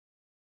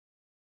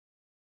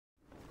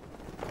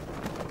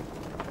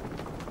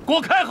国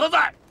开何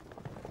在？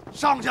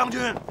上将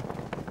军，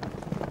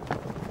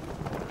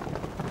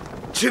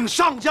请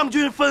上将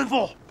军吩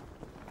咐。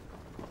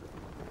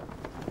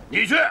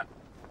你去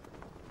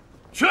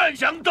劝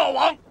降赵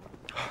王。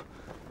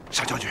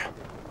上将军，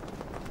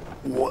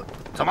我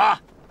怎么？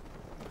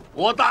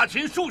我大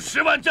秦数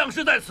10万将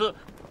士在此，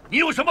你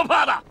有什么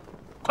怕的？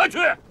快去！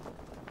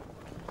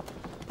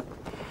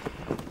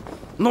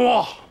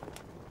诺。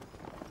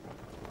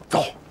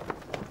走。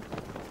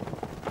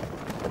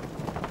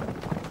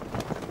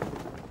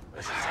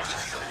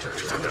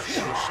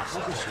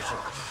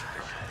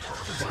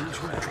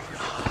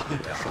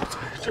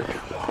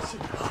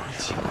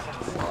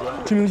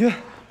志明君，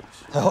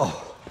太后，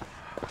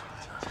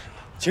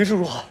情势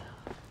如何？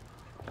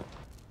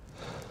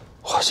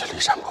或许骊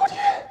山破敌，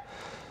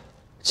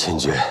秦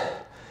军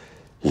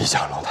已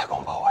将龙太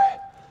公包围。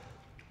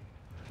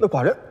那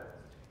寡人，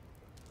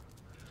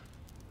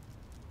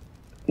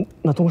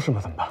那宗室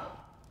们怎么办？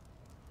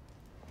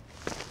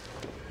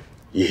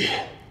亦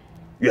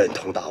愿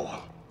同大王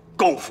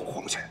共赴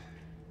黄泉。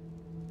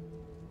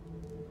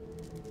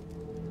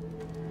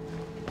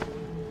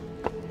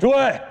诸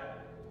位，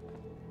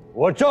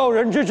我赵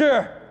人之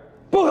志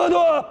不可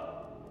夺。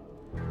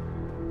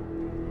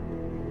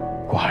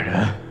寡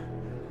人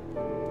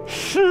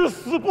誓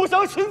死不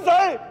降秦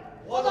贼。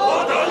我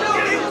等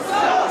宁死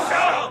不降。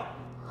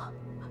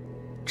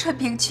春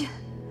明君，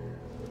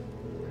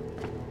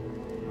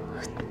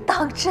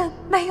当真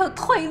没有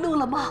退路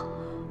了吗？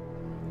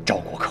赵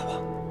国可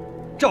亡，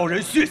赵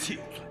人血气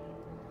有罪，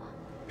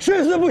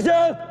誓死不降！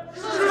誓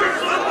死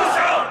不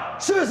降！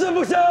誓死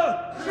不降！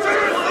誓死不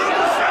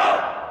降！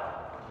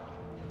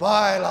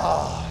败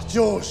了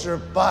就是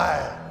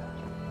败。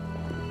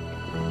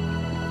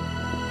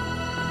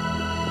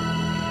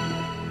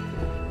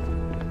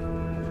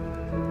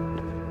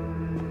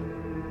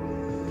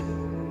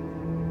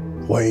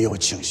唯有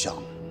请降，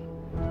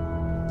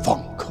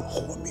方可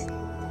活命。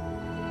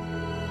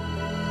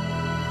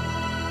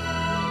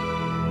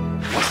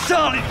我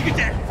杀了你这个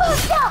贱！放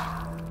下！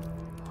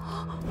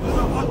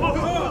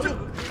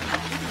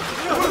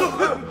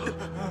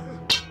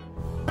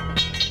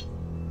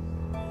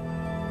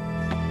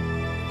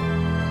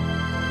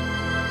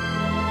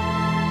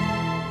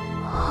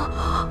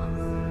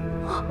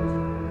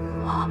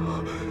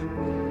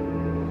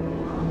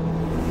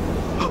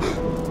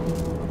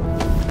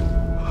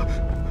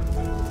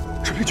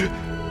志明君，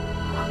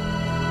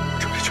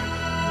志明君，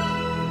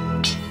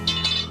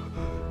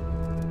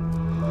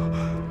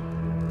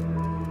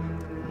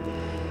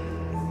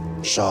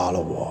杀了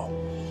我，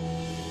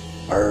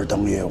尔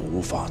等也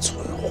无法存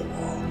活。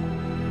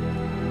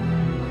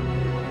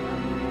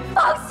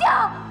放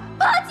下！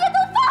把剑都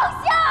放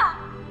下！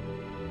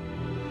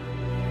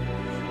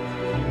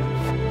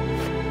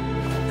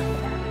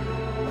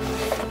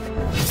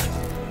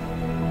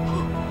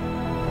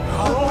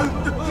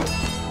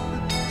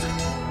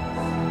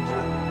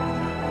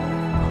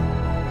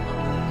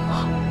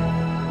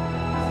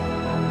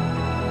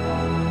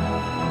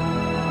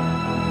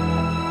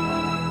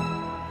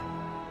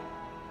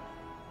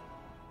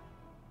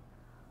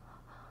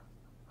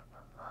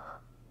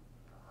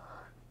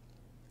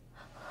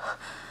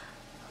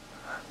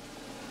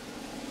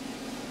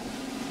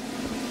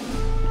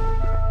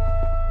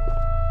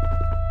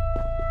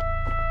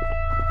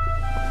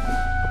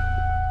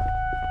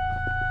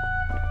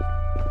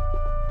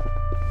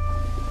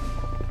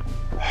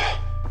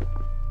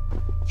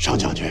上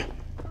将军，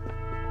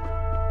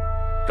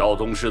赵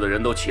宗室的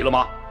人都齐了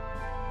吗？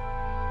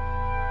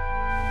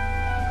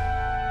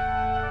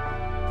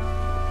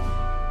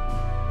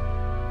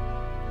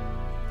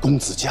公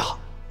子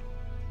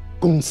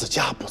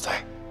家不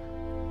在。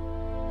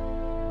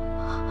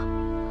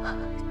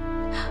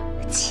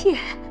妾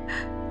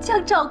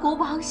将赵国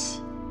王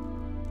许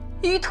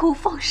于途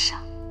奉上，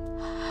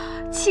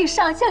请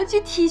上将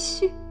军体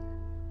恤，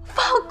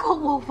放过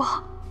我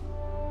王。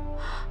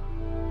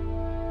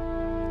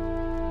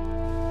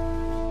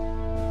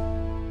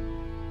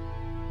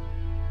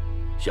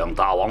向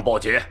大王报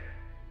捷，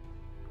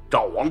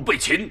赵王被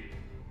擒。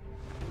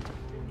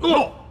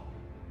诺。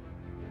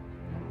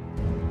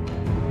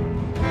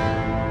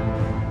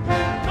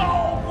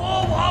赵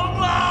国亡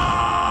啦！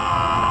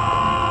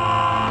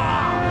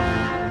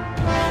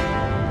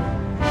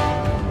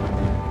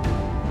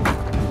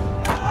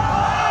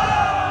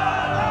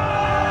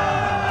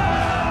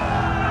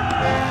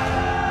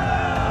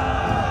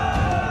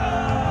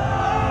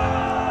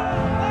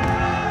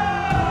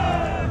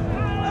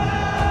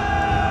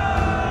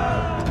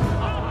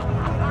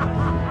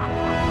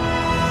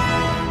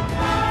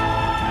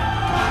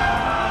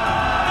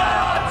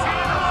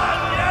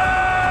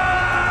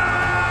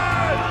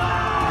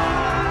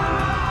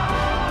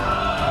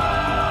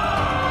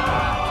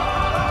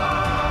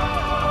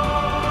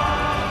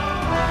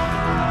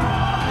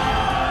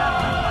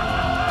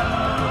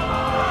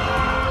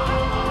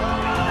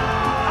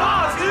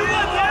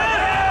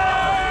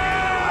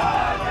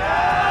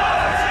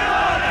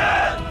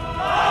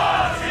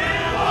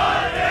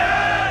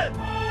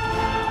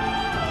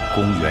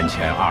公元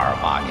前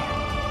228年，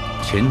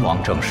秦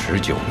王政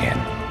19年，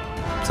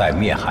在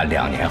灭韩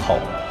2年后，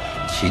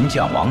秦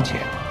将王翦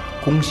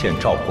攻陷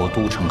赵国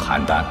都城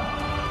邯郸，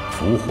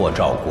俘获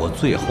赵国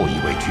最后一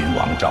位君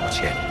王赵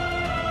谦。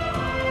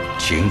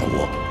秦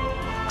国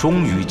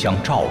终于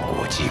将赵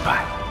国击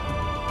败。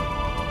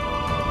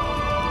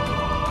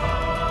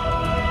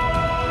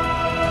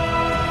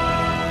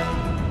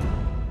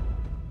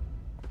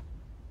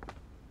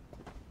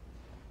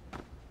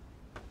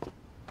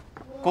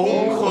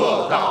恭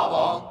贺大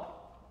王！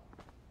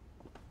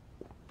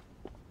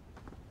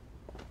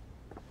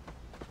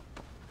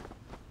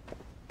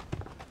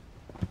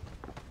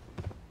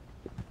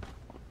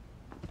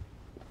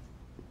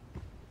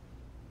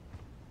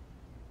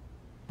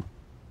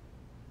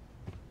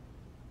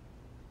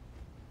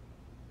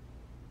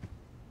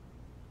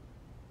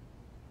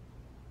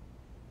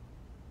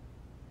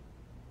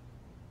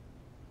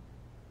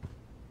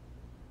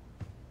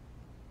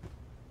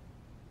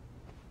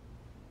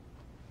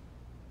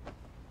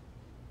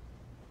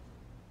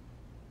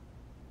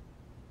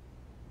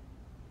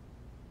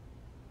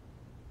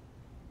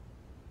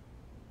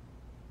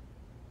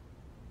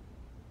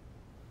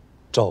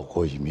赵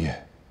国一灭，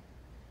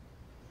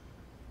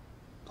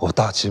我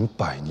大秦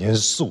100年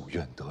夙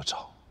愿得偿。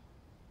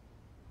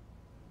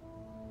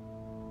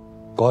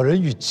寡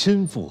人欲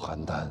亲赴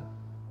邯郸。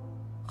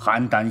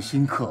邯郸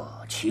新克，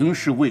情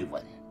势未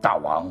稳，大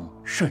王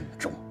慎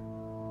重。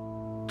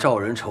赵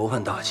人仇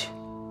恨大秦，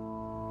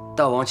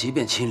大王即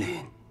便亲临，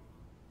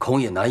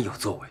恐也难有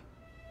作为。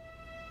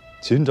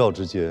秦赵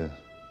之间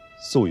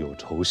素有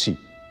仇隙，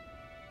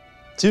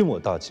今我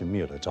大秦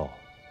灭了赵，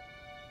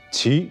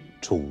齐、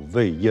楚、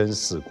魏、燕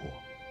4国，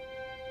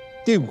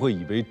定会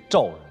以为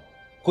赵人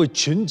会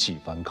群起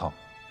反抗，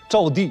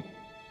赵地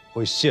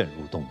会陷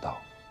入动荡。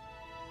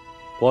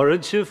寡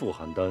人亲赴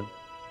邯郸，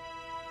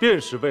便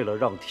是为了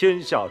让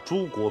天下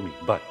诸国明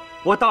白，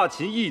我大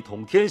秦一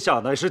统天下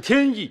乃是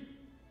天意，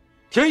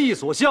天意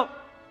所向，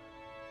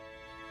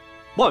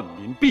万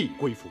民必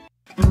归服。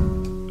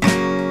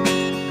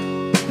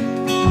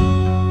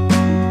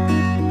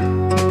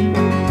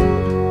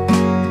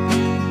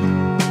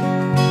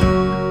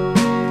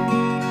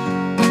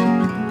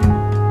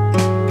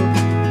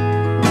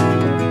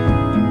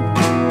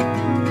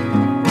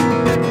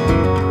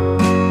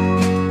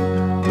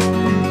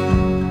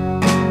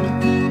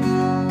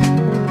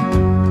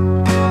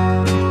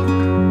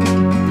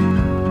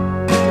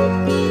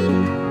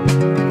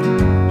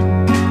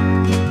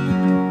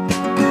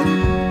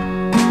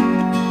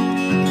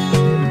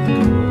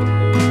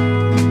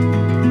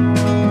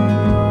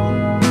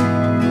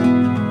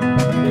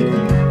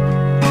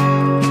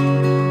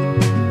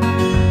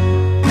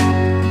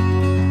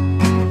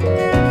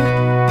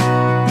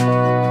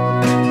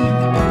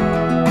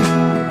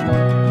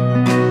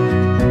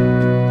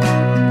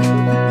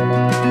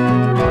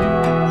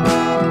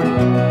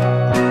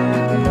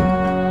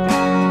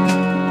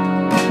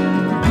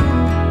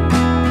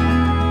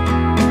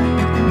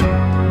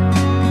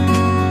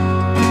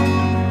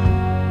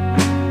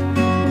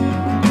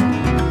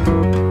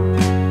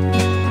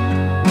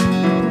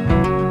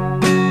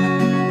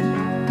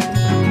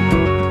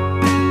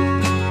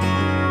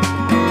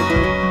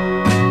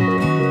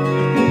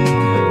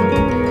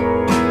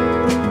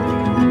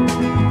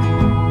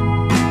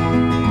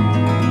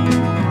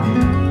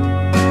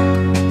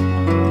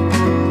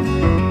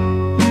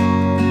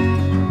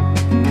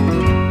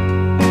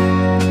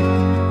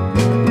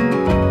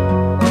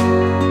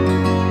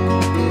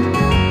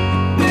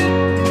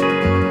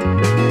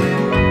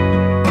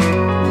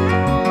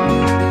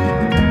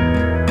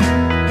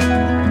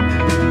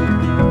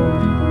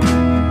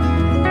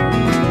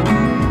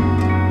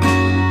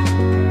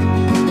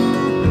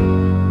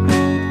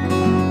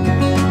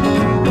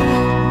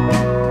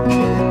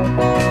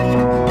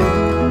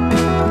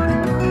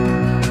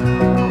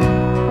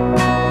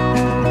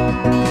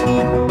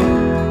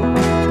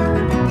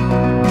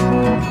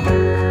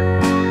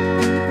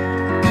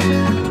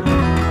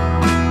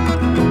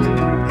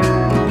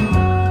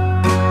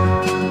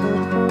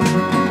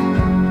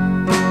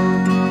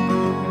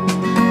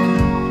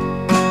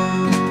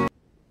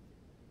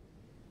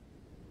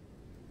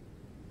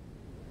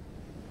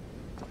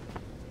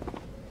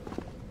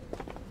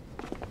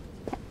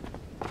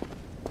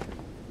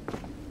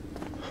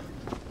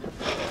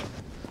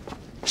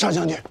上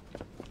将军，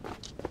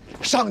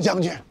上将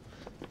军，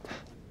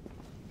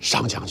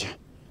上将军！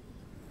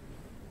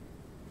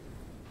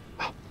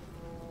啊，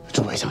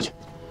诸位将军，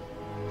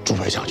诸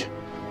位将军，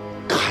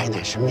开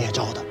乃是灭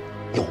赵的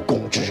有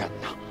功之人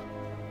呐！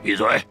闭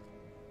嘴！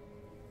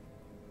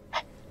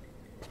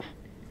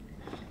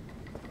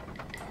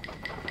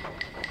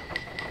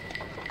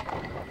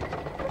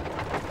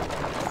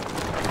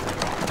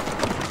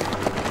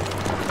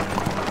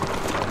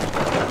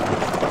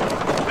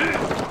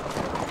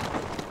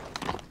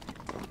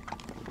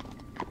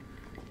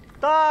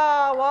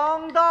大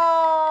王到！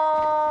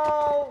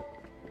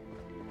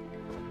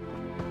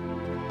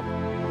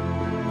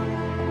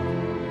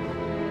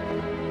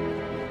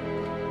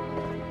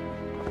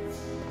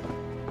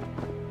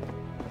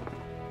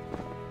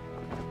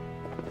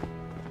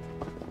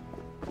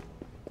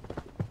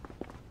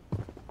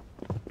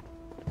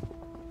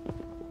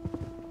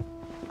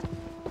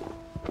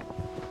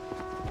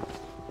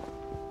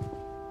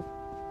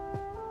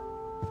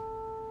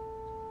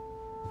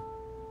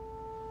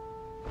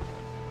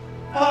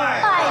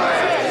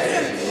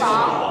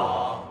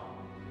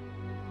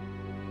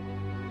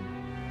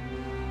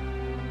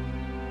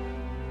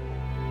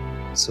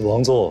此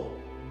王座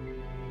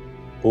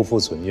不复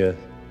存焉。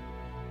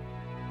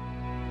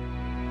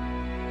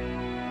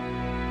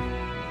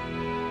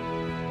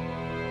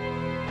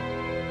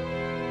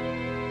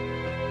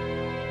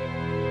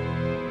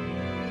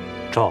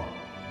赵，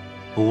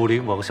武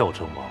陵王孝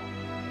成王，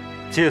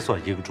皆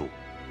算英主，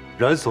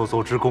然所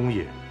做之功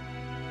业，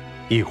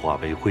亦化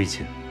为灰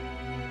烬。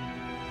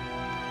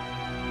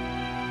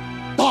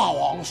大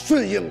王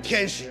顺应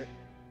天时，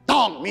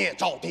荡灭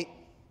赵地，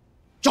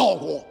赵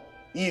国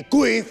已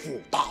归附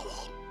大王。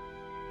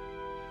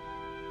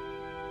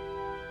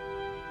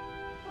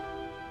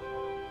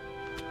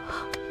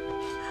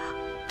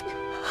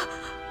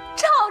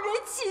赵人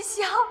启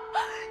降，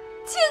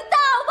请大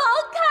王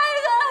开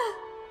恩。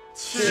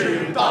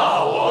请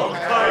大王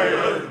开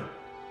恩。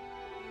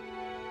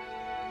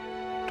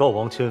赵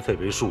王迁废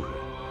为庶人，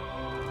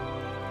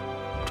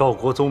赵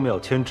国宗庙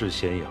迁至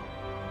咸阳，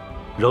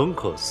仍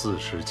可4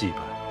时祭拜。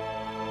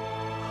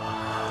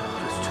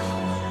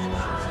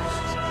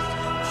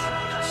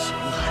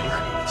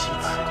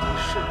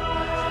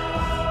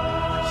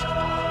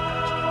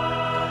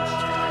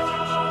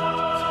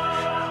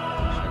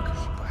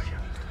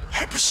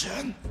还不行！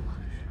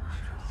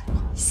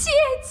谢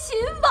秦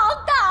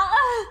王大恩。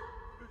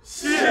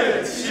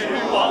谢秦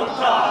王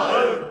大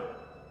恩。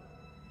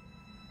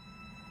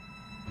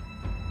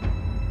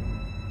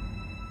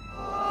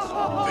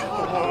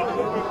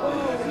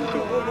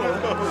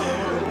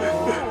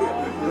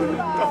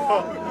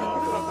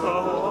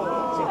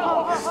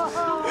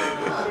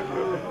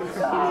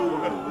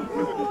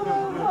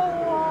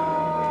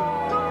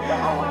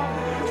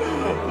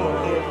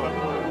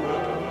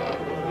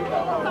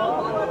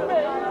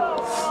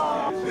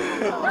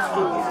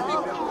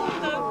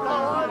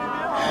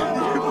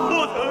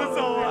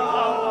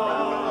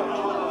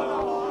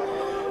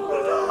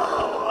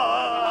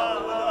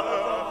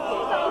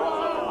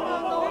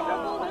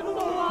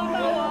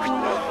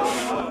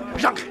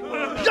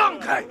让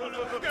开！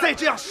再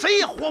这样谁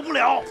也活不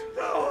了。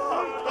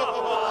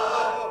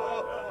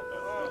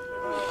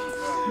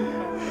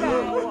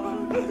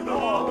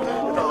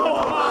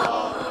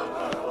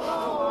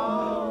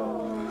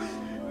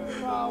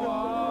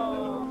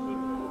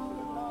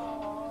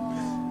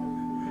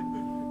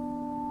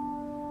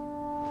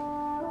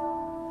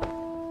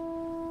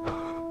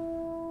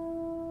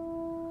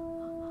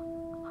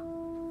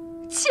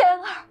谦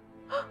儿，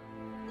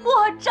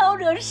莫招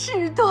惹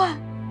事端。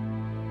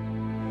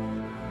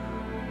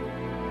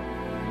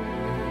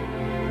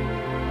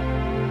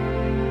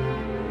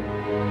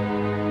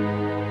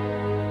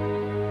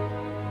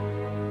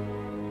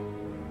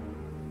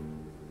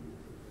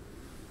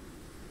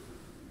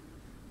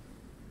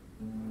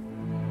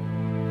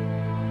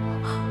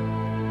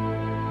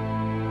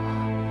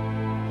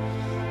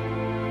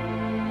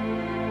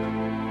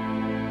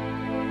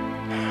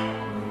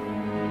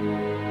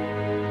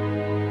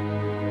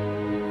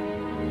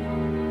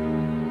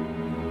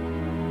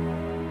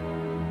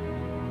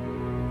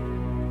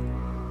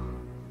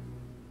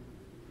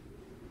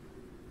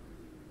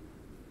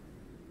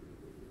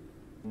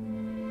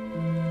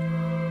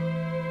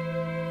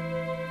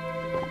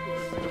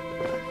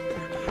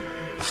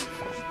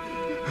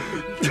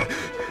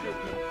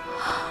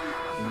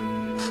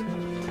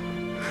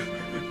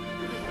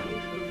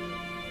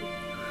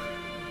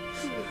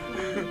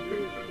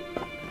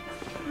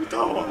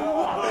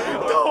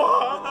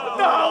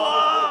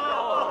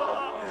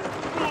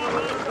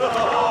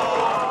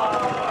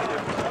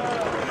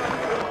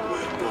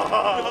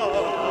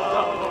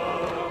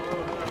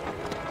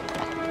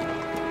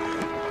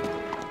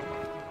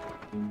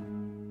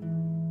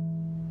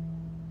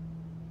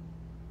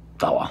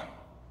大王，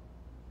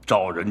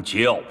赵人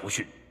桀骜不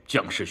驯，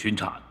将士巡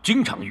查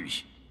经常遇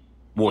袭，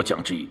末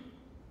将之意，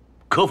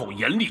可否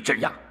严厉镇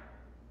压？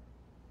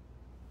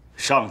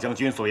上将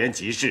军所言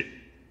极是，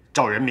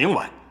赵人明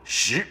晚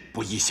实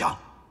不宜降。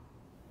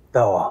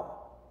大王，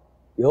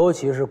尤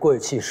其是贵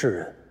戚士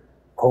人，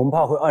恐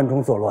怕会暗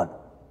中作乱的。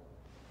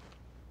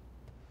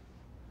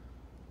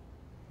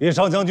以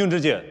上将军之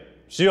见，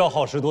需要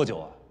耗时多久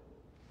啊？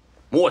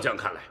末将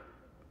看来，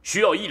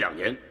需要1、2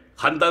年，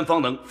邯郸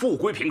方能复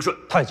归平顺。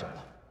太久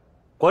了。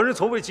寡人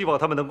从未寄望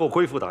他们能够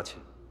恢复大秦。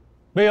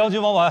魏阳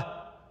君王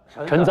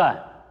琬，臣在。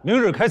明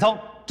日开仓，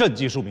赈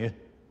济庶民。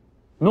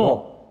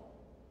诺。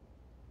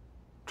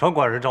传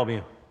寡人诏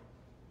命，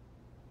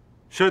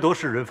削夺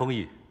士人封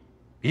邑，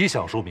以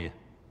享庶民。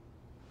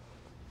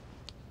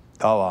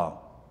大王，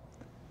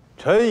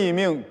臣已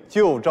命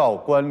旧诏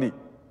官吏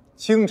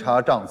清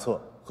查账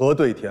册，核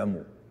对田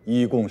亩，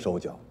以供收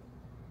缴。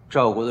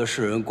赵国的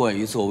士人惯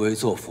于作威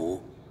作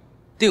福，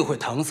定会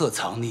搪塞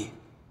藏匿。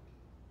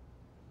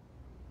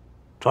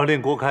传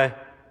令国开，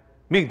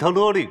命他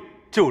勒令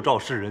旧诏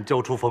士人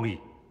交出封邑。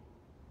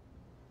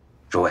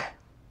诸位，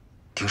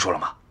听说了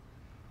吗？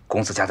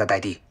公子家在代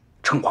地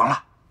称王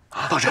了。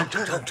大臣，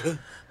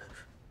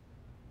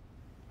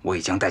我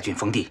已将代郡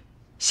封地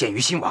献于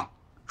新王，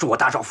助我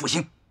大赵复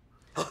兴。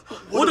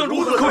我等如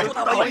何各位助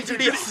大王一之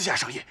力？私下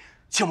商议，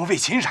请我们为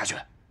秦杀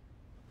权。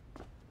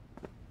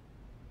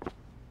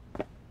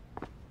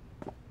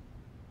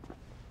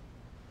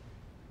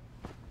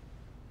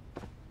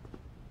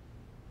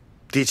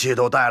地契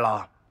都带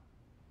了。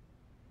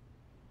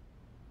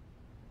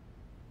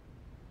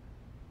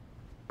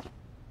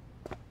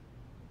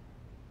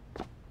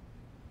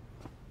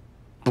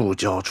不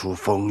交出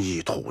丰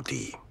邑土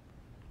地，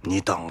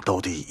你等都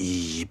得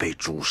一一被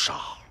诛杀。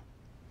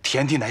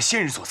田地乃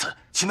先人所赐，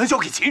岂能交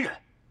给秦人？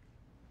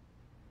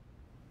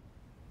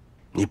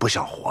你不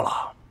想活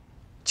了？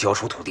交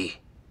出土地，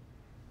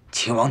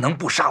秦王能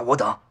不杀我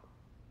等？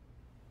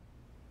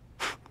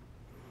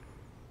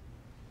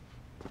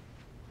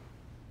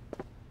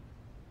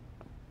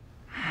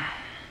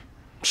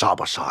杀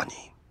不杀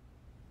你，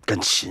跟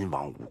秦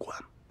王无关，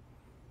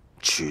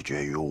取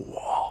决于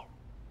我。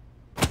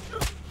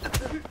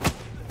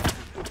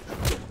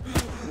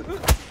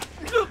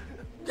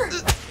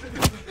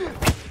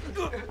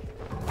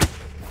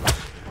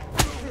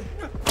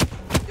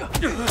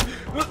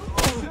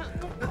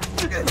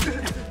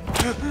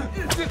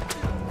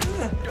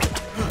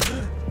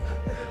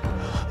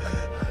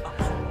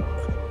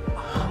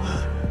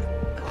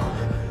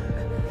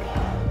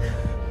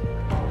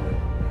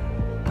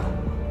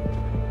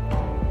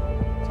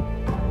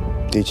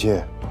地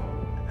契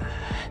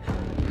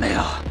没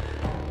有。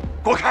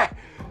国开，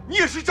你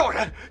也是赵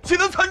人，岂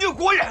能残虐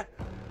国人？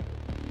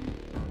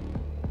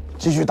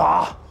继续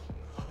打！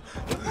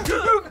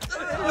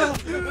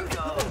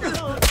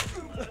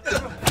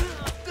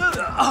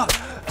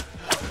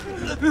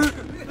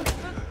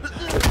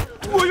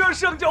我愿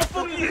上缴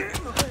丰邑。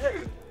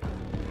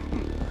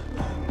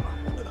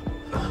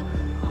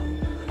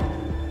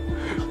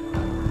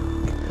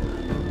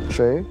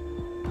谁？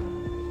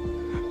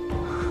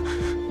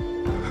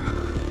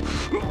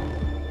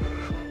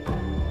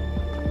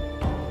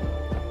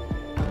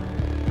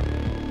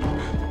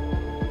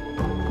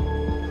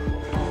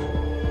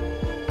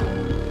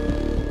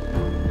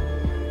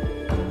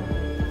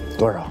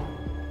多少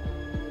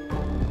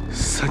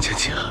？3000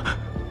顷。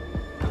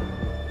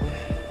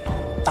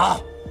打！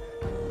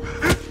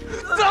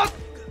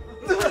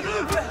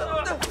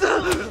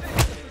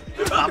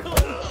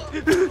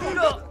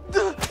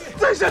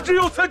在下只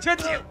有3000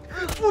顷，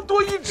不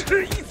多1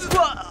尺1寸。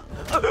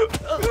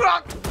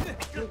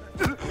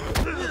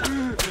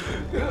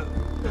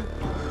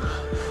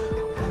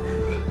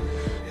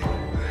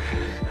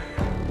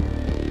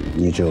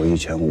你只有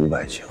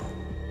1500顷，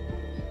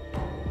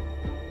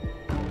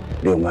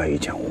另外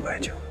1500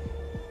顷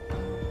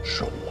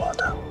是我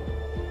的。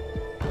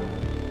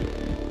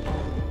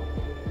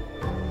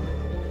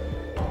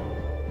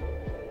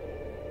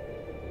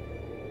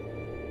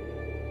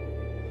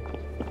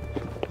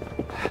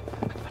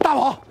大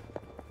王，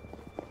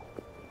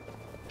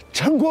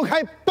陈国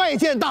开拜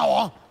见大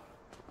王。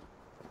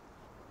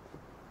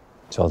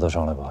叫他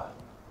上来吧。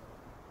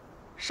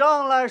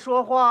上来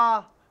说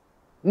话。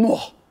诺。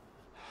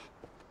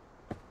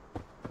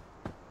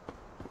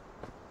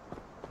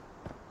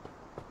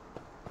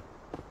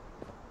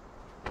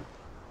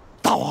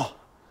大王，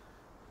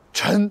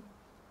臣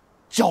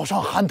交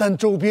上邯郸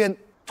周边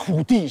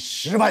土地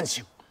10万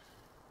顷，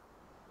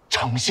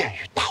呈现于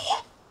大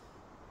王。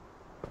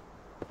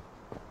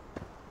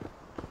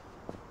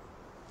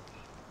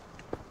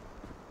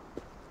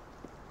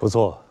不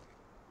错，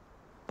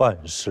办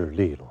事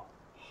利落。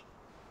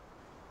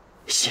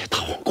谢大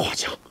王夸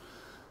奖。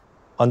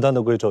邯郸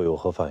的贵胄有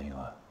何反应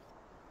啊？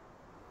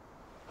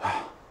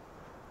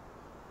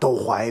都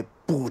怀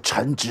不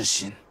臣之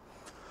心。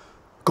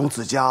公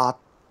子家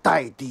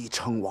代地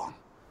称王，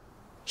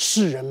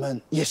士人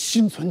们也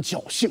心存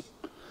侥幸。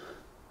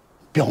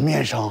表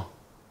面上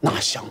纳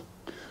降，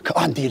可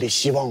暗地里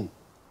希望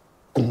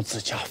公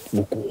子家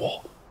复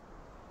国。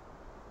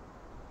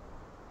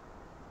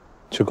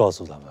去告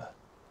诉他们，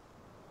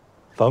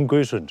凡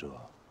归顺者，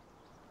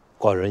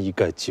寡人一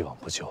概既往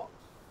不咎。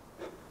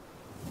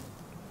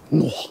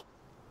诺。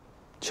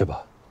去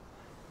吧。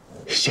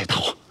谢大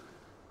王。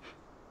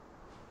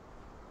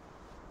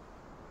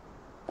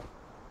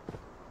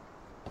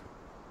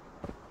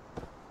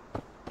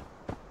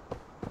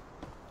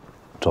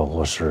赵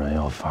国士人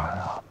要反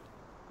啊！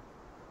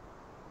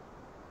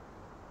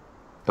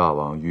大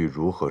王欲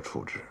如何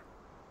处置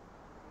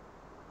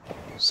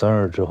？3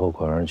日之后，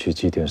寡人去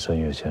祭奠申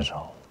月先生，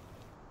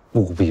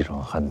务必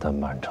让邯郸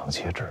满城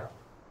皆知。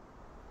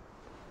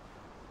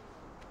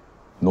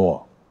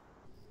诺。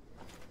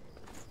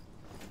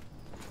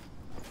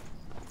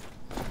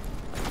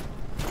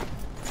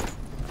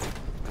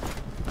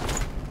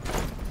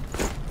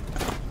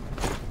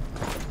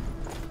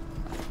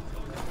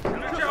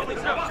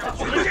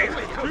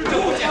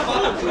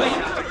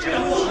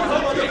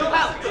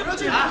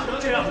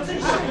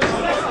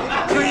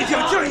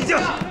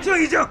静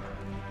一静！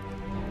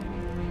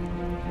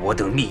我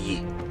等密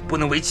议，不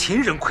能为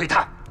秦人窥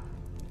探。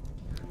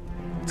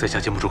在下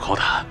禁不住高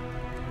谈，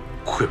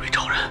愧为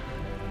赵人。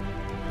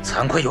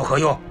惭愧有何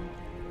用？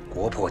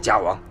国破家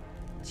亡，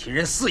秦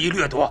人肆意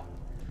掠夺，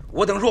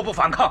我等若不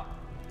反抗，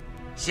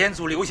先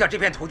祖留下这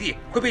片土地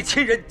会被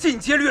秦人尽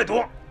皆掠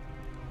夺。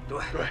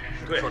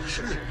对，说的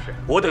是。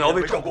我等要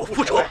为赵国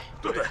复仇。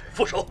对，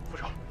复仇。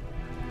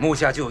目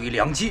下就有一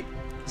良机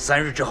，3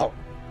日之后，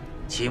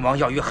秦王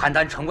要于邯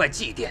郸城外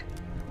祭奠，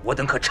我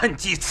等可趁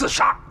机刺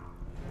杀。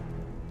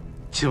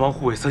秦王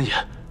护卫森严，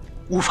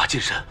无法近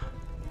身。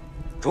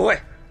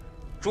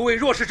诸位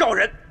若是赵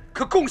人，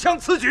可共襄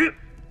此举。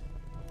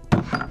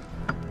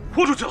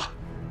豁出去了！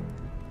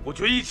我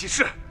决一起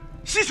誓，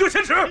吸血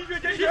前耻。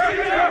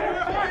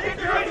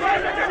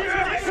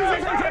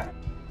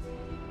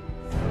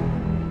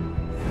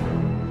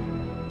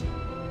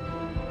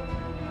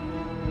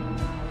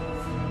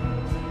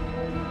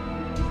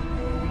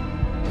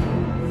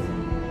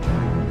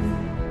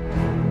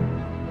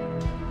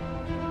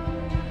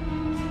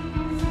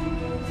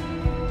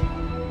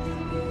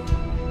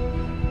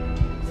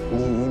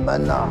你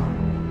们呐，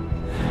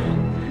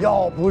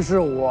要不是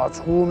我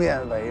出面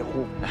维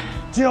护，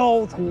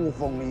交出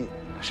封邑，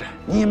是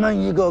你们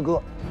一个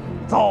个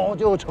早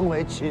就成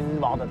为秦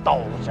王的道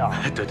下。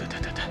对。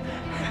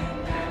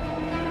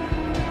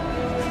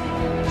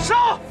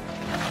杀！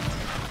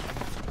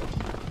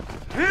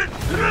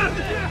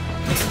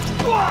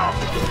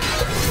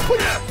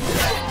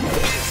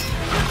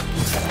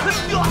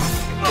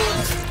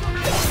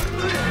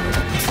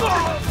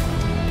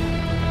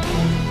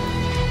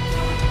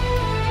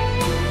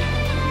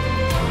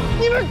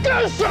你们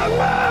干什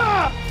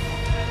么？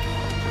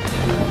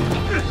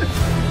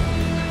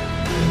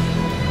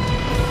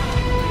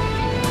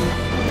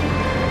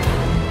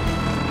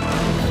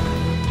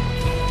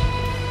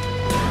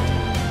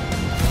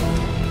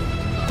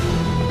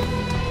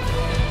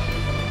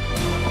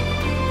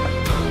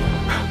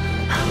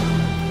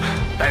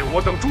待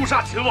我等诛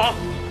杀秦王，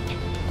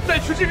再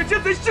取这个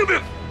奸贼性命。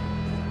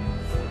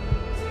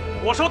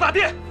火烧大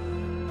殿，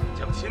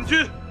将秦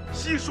军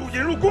悉数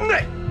引入宫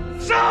内，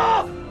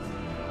杀！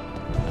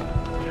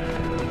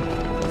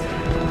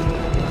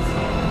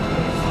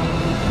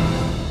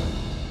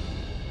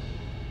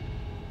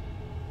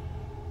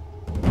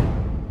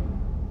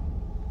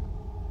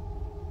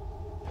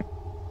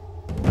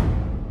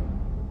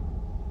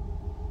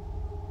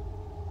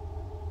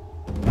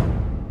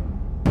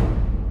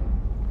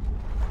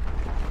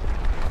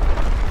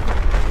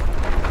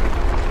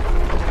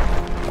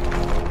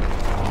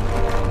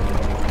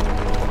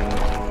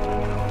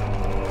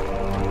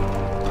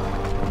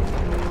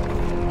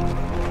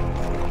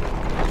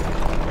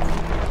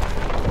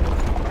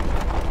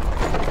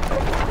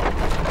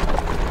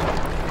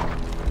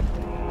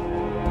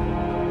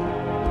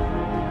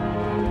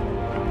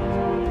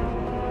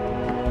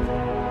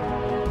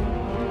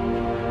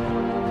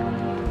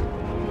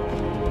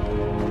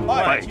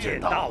拜见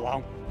大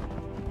王。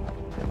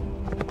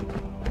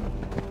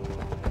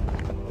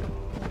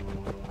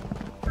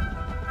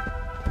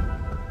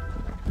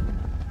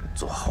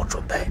做好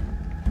准备。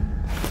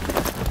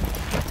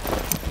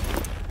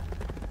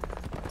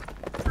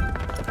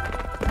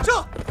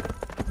撤！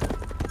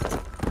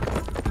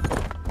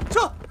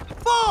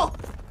报！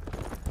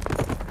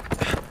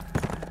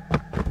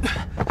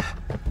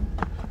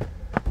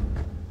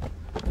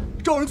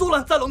赵人作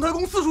乱，在冷台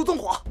宫四处纵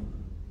火。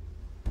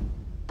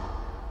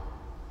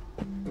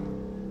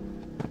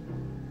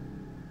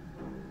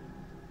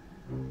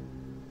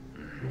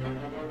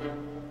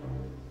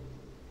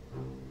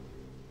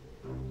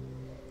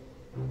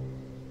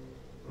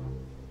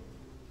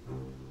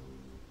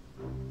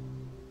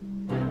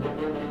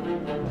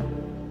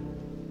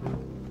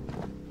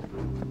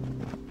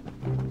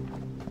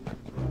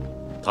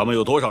他们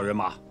有多少人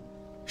马？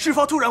事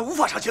发突然，无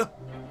法查清。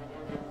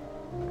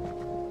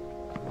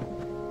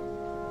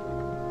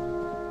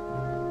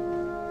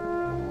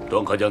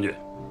段克将军、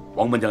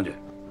王门将军，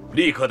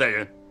立刻带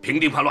人平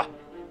定叛乱。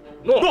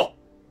诺。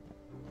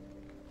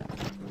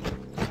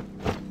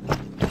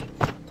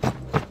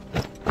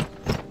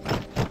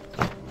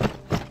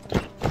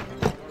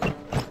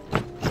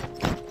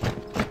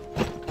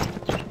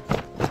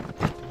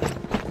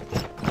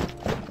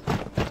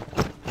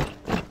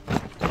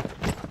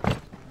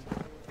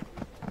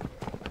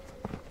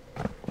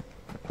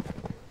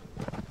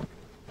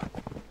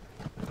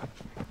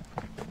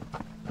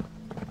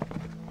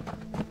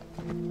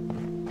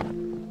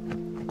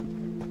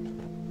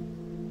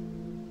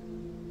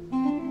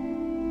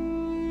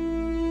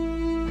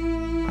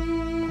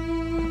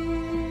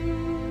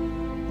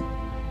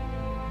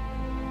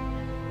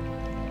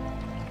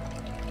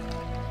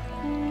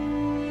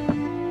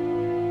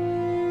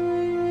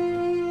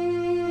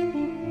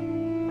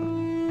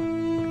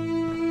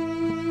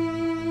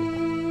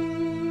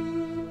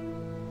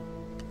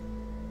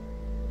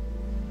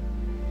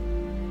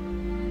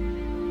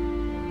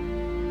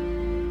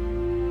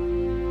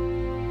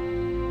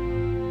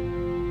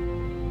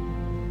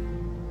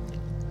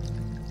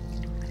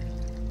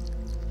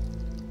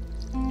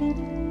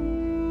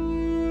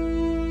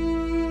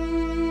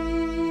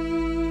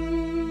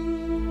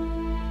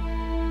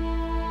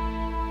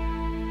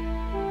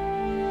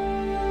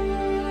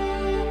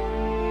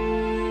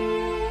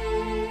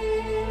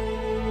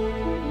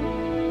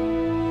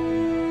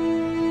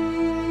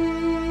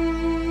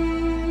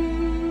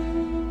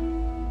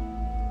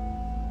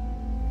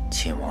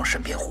秦王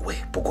身边护卫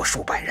不过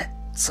数百人，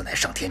此乃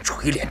上天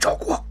垂怜赵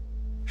国，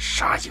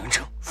杀嬴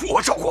政，复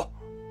活赵国。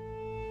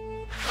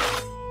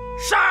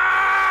杀！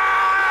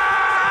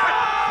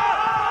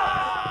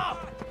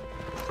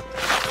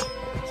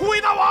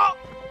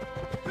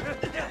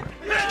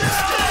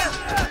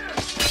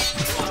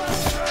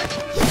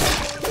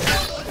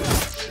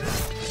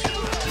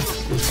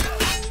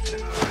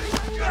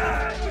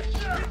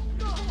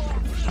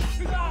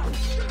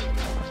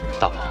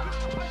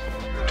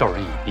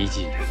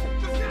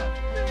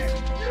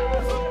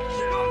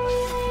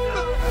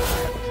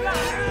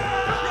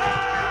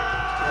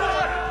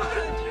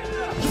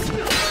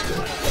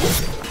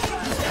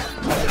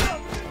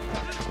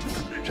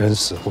人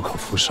死不可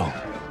复生，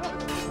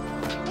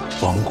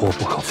亡国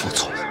不可复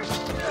存。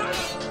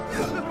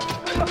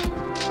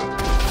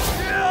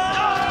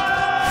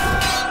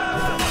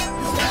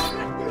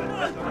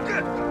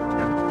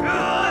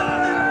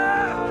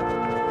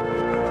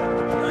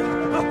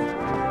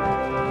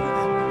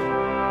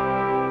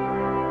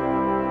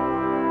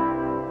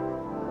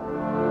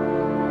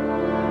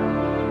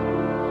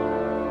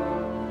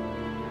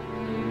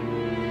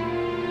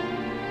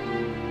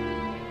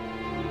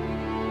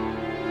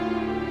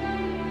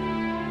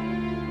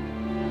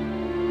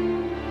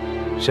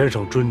先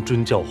生谆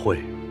谆教诲，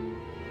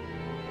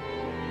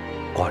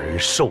寡人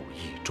受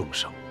益终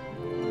生。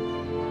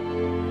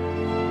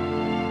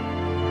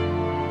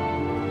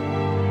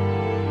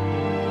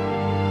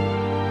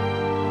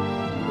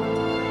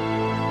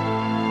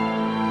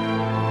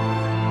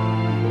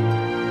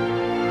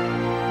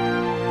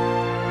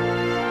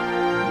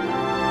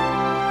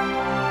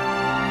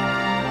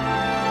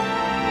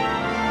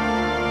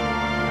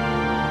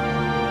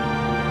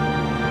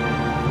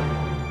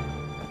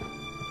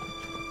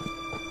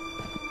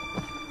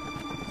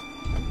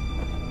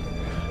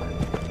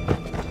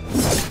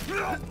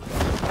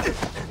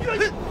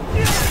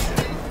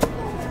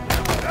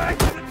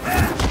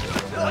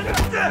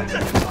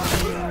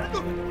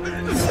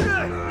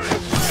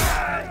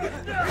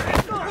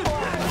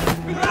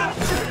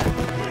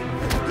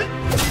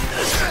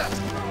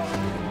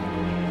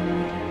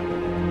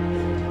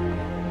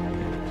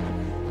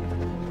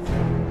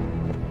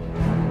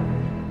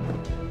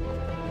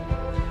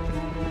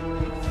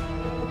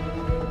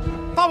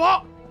大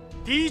王，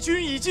敌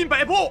军已进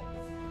北部。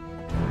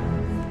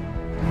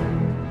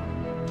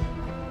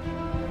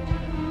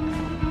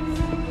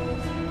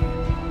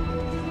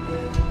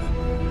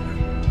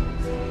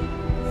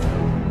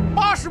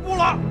80步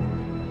了。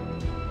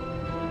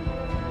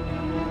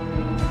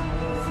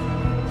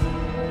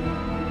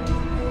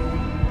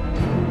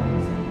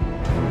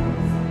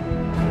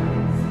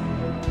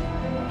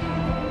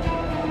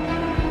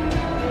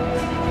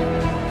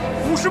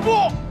50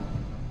步。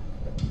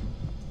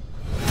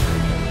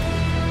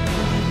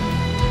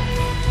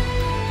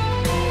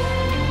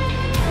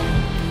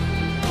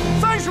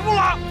30步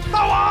了，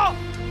大王。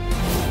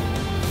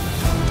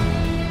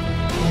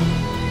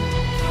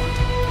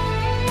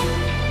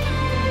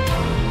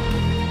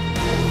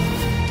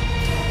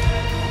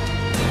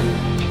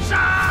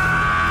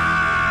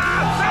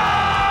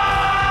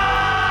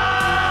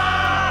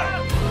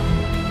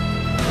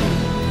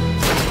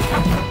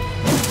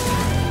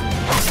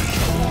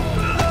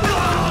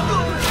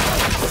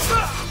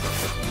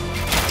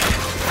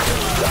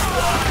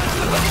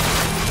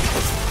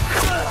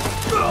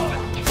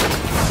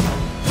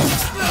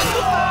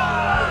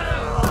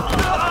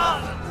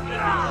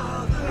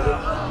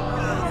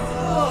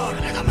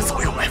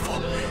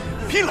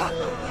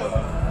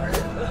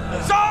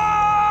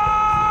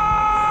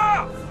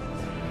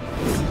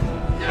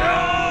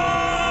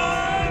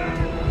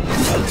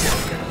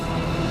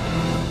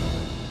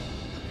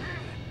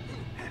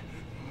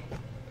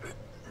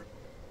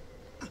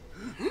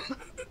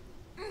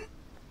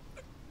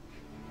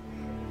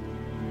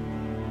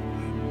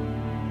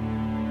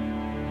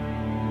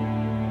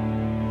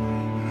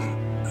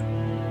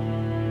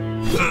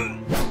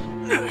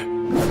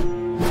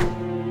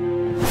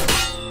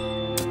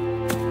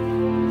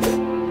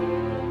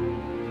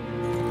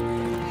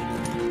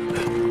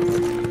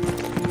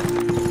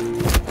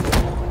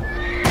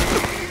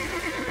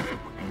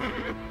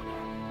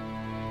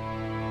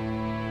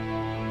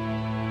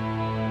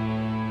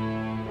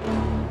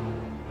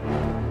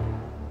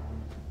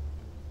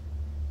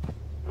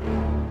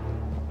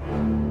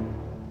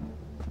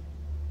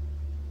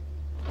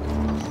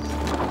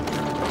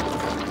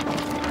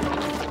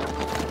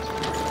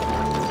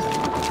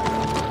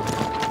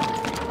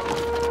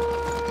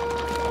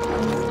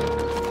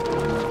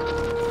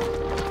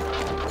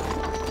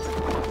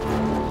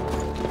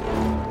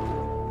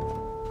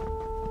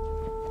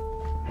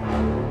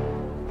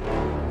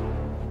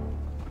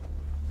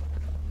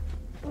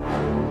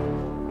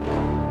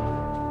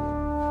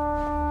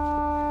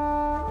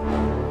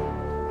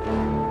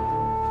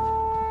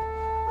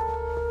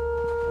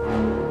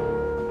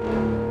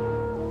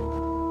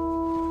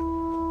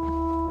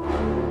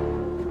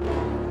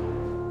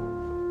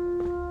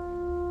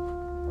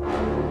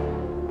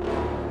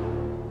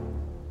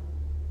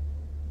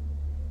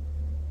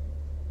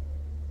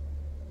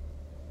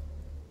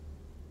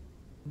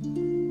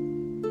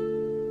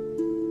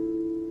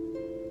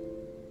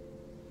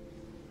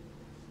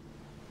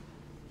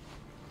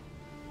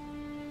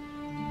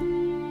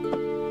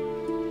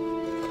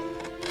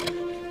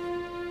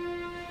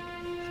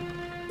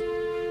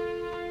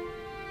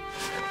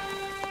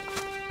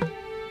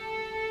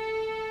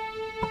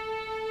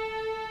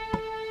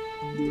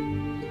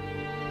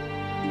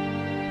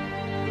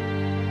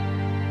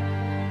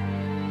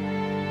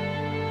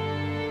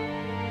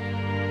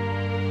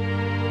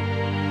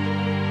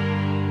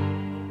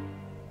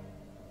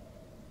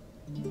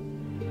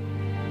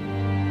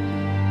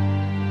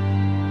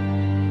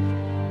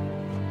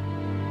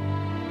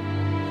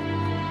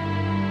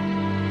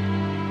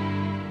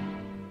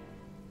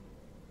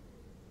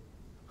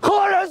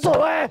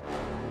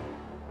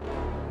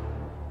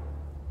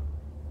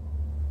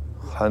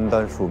邯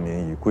郸庶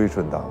民已归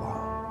顺大王，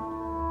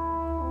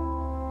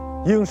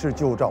应是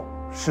救赵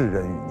世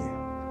人余孽。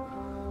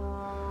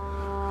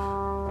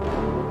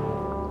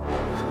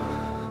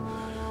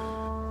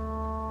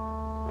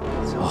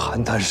将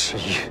邯郸市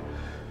邑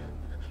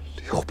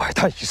600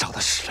担以上的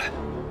士人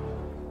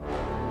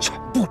全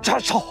部斩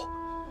首，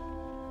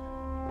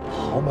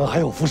豪门还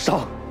有富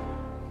商，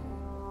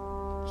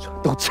全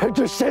都牵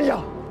至咸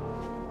阳。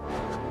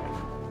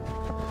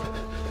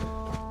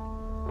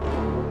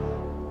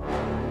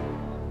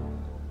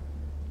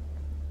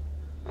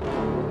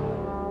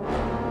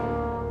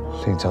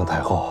令姜太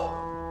后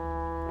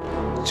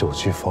9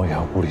具方圆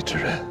5里之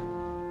人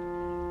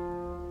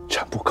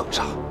全部坑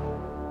杀，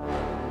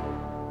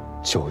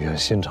救援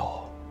新州，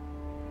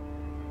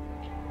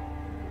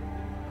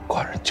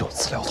寡人就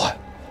此了断。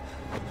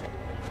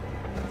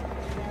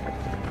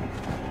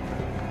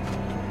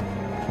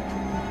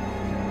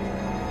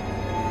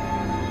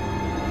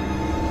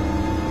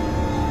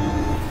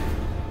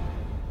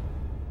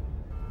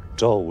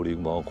赵武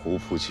灵王胡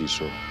服骑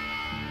射，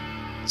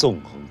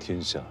纵横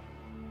天下。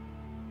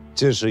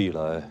今时以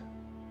来，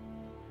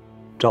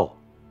赵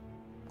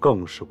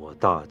更是我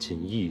大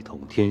秦一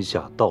统天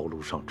下道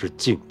路上之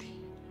劲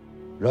敌。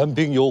燃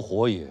冰有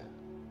火也，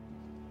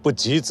不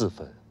急自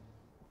焚，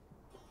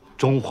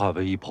终化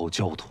为一抔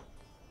焦土。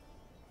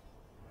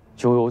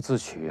咎由自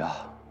取啊！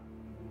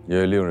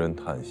也令人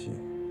叹息。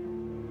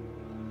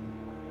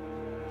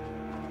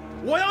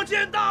我要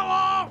见大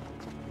王！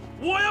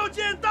我要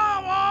见大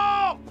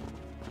王！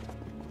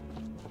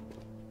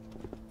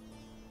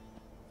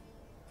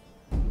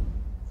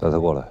带他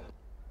过来。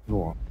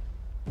诺。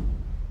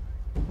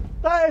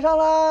带上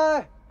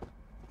来。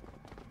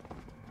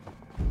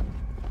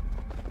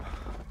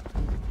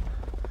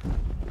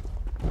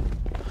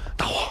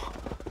大王，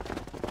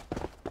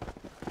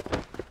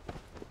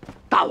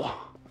大王，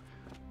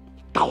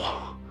大王，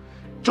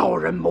赵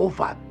人谋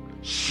反，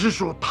实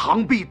属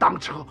螳臂当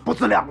车，不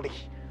自量力。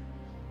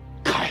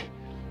开，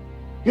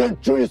愿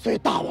追随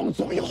大王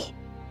左右。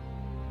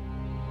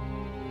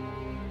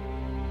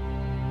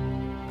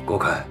郭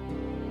开，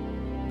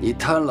你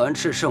贪婪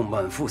炽盛，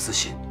满腹私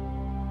心，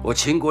我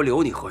秦国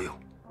留你何用？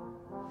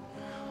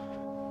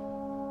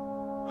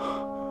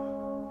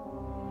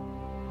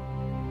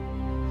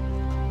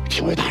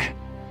廷尉大人，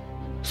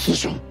此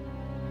生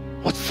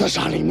我刺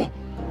杀李牧，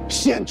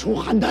献出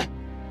邯郸，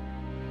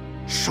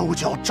收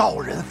缴赵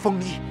人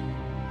封邑，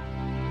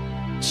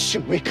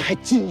请为开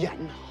金言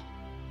呐！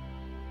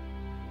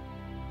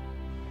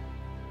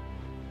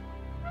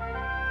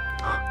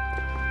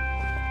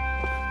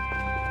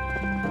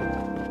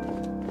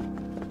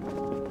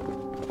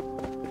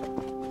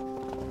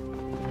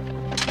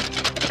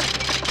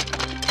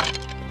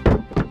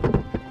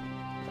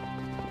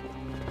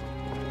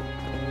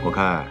我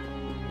看，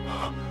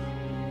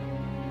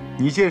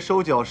你借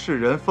收缴世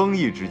人封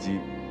邑之机，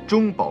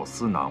中饱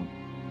私囊，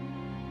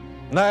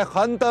乃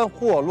邯郸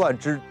祸乱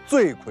之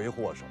罪魁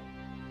祸首。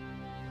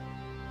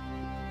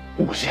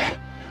诬陷，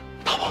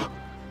大王，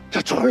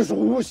这纯属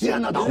诬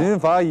陷呐！大王，刑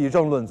法以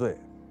证论罪，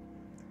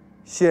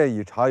现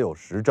已查有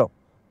实证，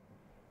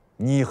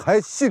你还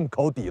信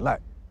口抵赖，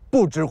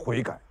不知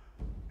悔改，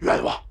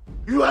冤枉，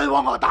冤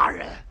枉啊！大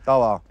人，大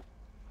王，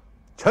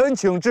臣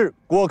请治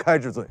郭开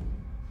之罪。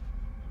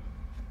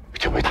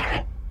廷尉大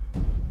人，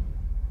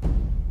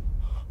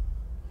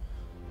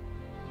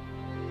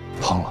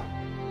烹了。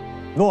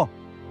诺。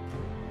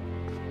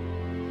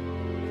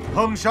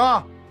烹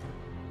杀。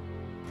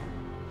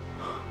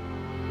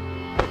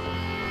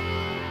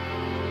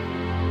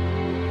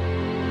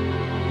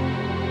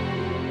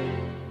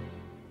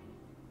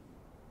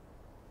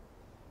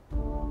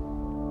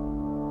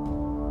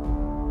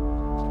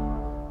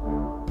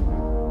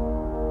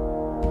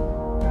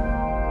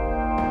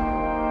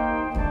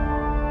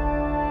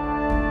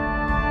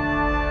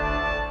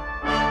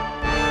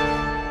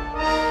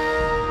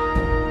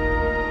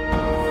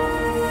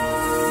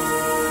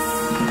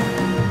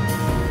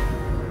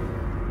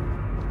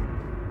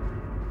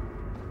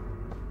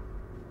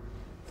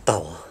大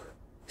王，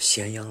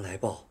咸阳来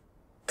报，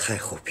太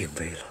后病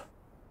危了。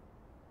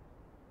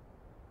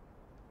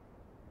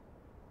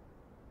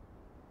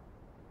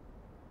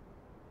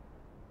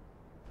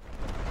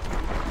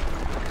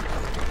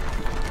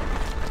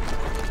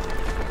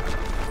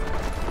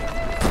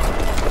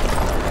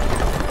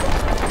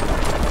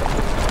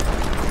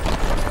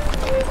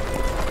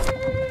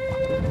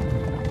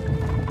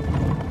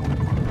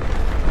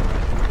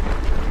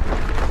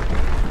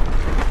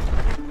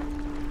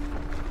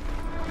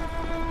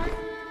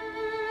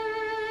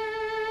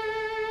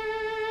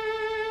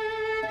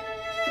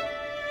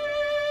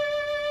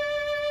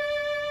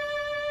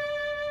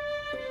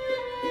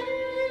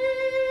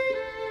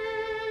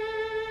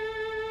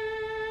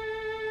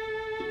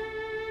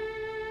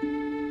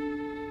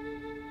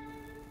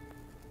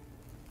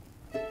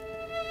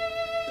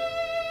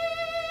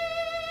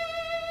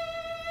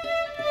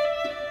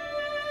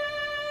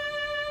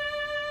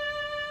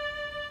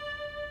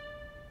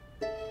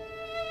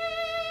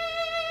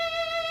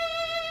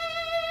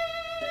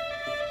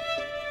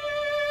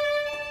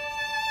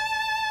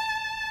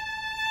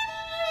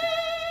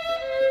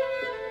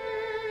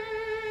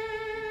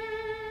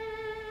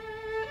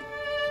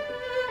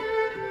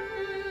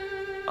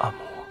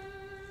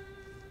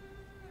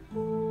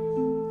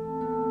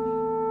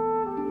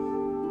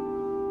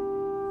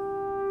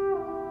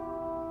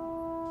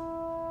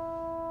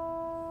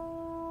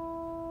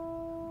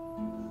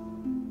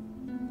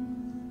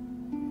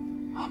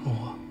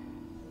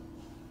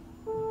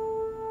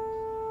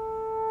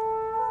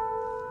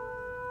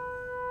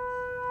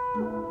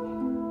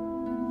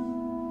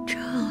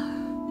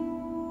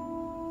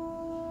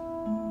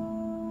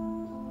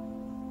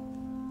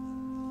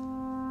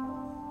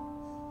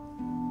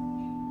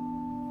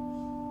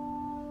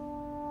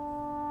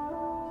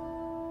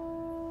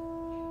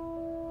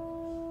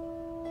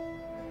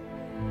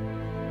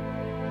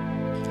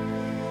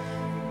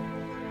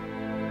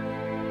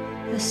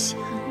我想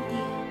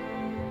你。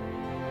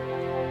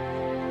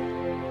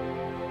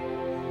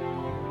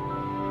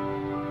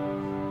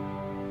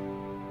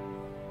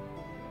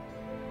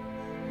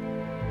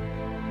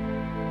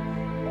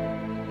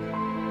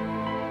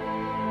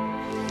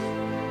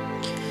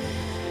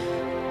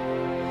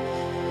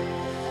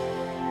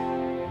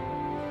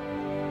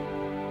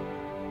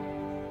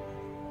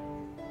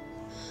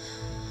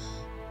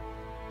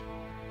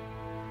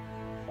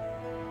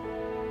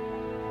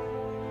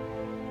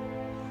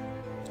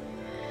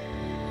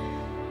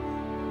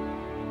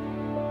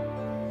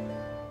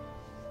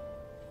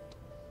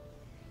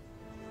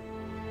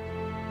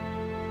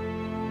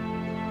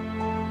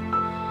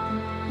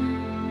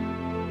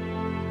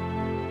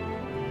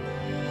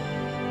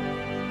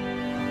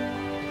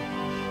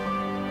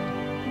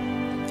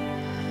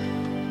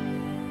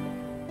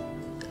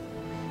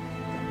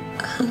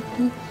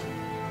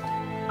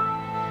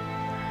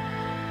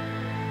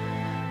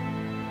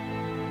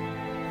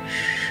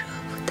舍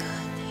不得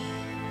你。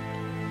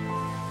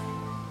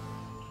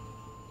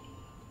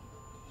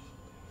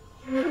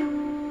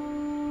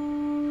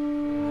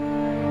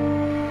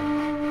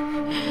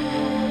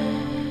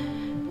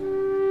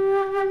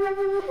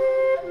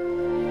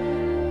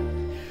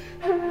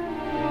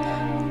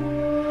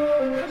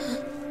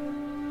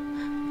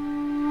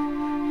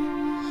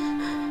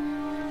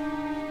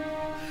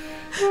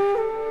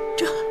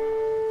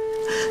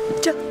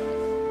这。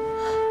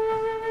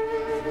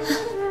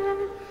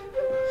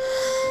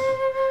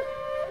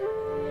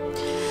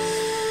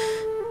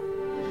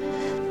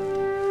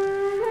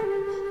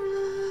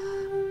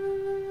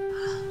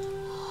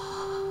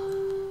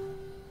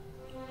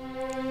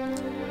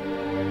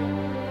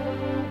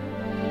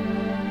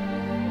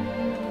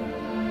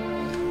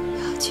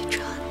要去找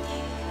你，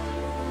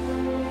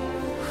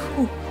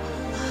复活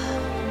了。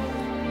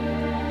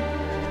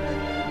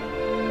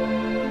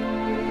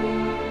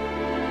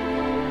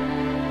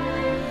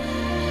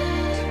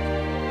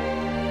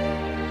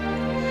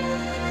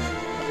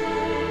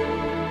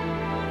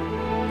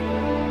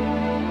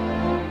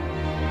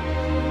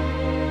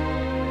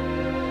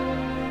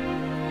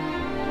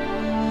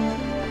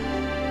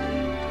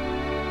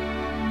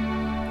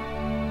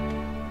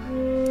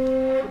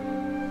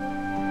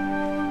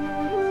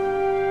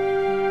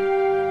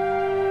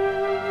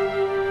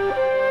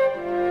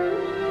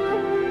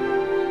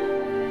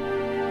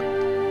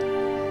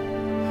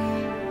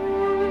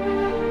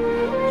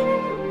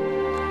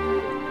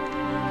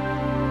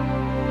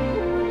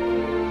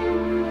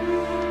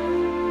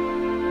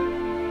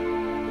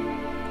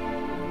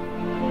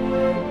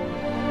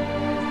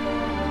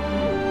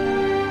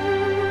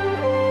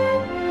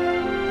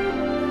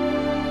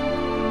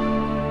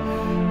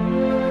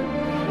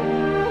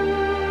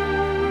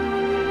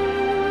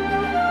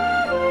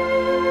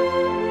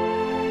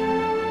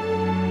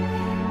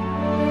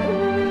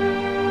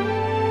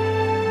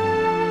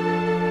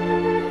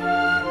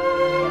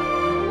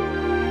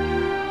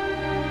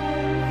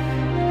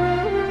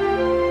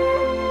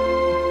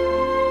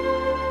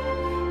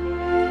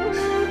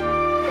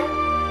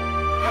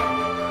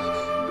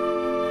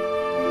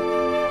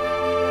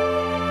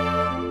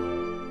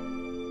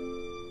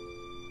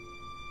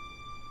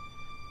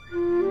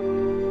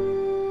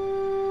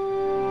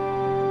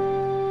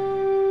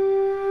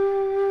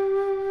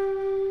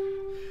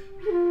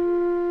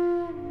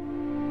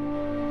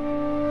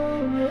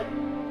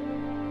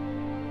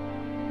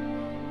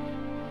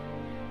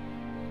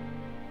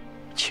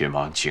秦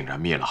王竟然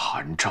灭了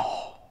韩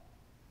赵，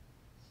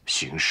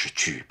形势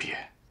巨变，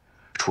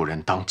楚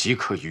人当即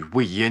可与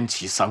魏燕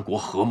齐三国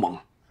合盟，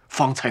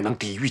方才能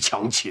抵御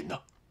强秦呢。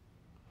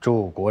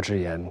诸国之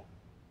言，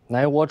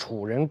乃我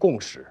楚人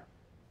共识。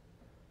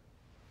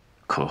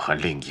可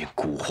恨令尹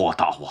蛊惑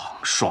大王，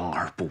双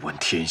耳不闻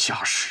天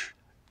下事，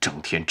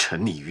整天沉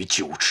溺于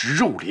酒池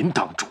肉林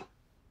当中。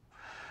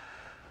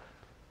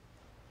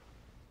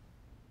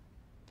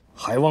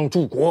还望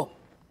诸国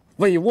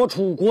为我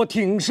楚国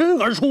挺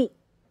身而出。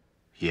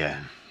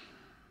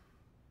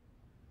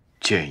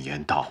谏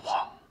言大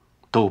王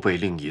都被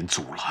令尹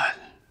阻拦。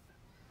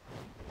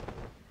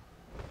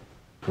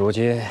如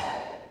今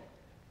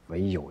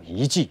唯有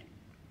一计，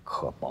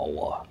可保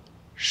我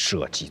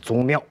社稷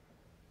宗庙。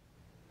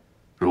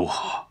如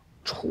何？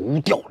除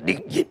掉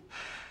令尹。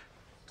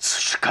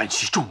此事干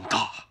系重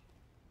大。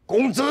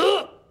公子，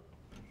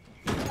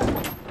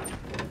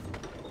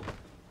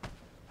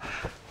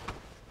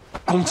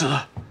公子。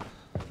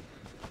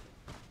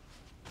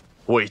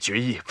我已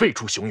决意废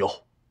除熊游，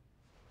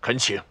恳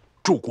请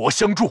诸国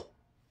相助。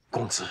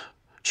公子，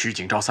曲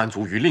景昭三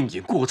族与令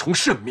尹过从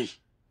甚密，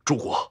诸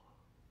国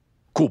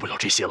顾不了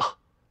这些了。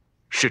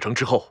事成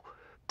之后，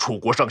楚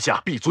国上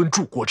下必遵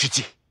诸国之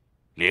计，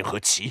联合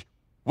齐、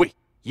魏、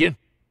燕，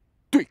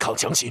对抗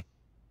强秦。